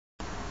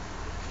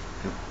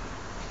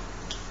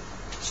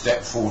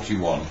Step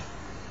 41.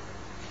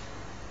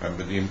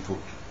 Remember, the input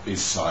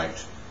is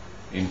sight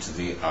into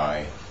the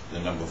eye. The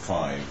number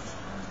 5.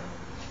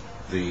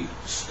 The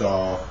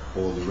star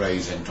or the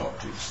rays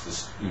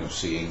entoptics,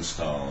 seeing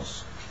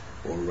stars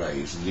or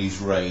rays. And these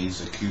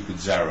rays are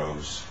Cupid's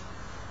arrows.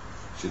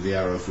 See the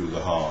arrow through the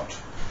heart,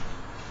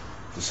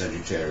 the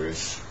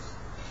Sagittarius.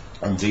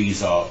 And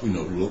these are,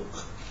 look,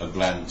 a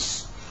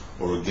glance,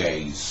 or a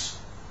gaze,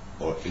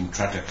 or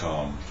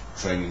intratakam,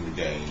 training the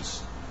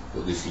gaze.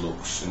 But this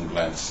looks and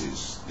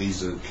glances.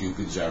 These are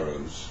Cupid's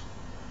arrows.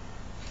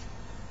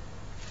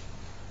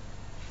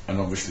 And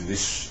obviously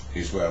this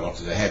is where a lot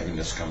of the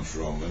heaviness comes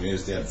from. And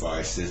here's the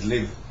advice: says,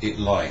 live it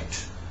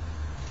light.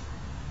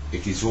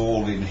 It is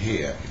all in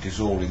here. It is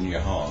all in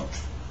your heart.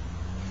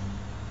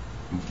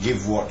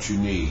 Give what you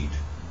need.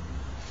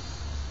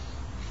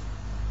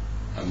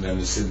 And then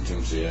the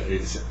symptoms here,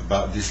 it's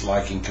about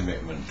disliking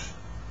commitment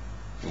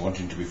and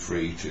wanting to be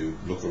free to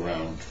look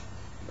around.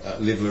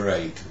 Liver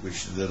 8, which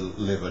is the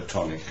liver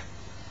tonic,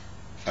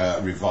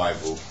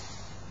 revival.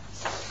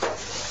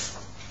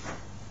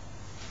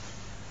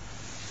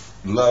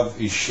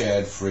 Love is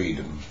shared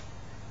freedom.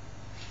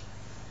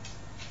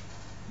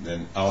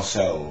 Then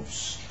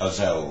ourselves,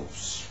 us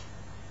elves,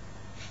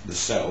 the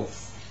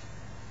self,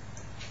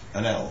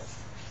 an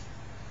elf.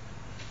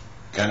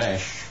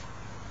 Ganesh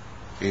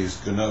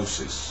is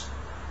gnosis.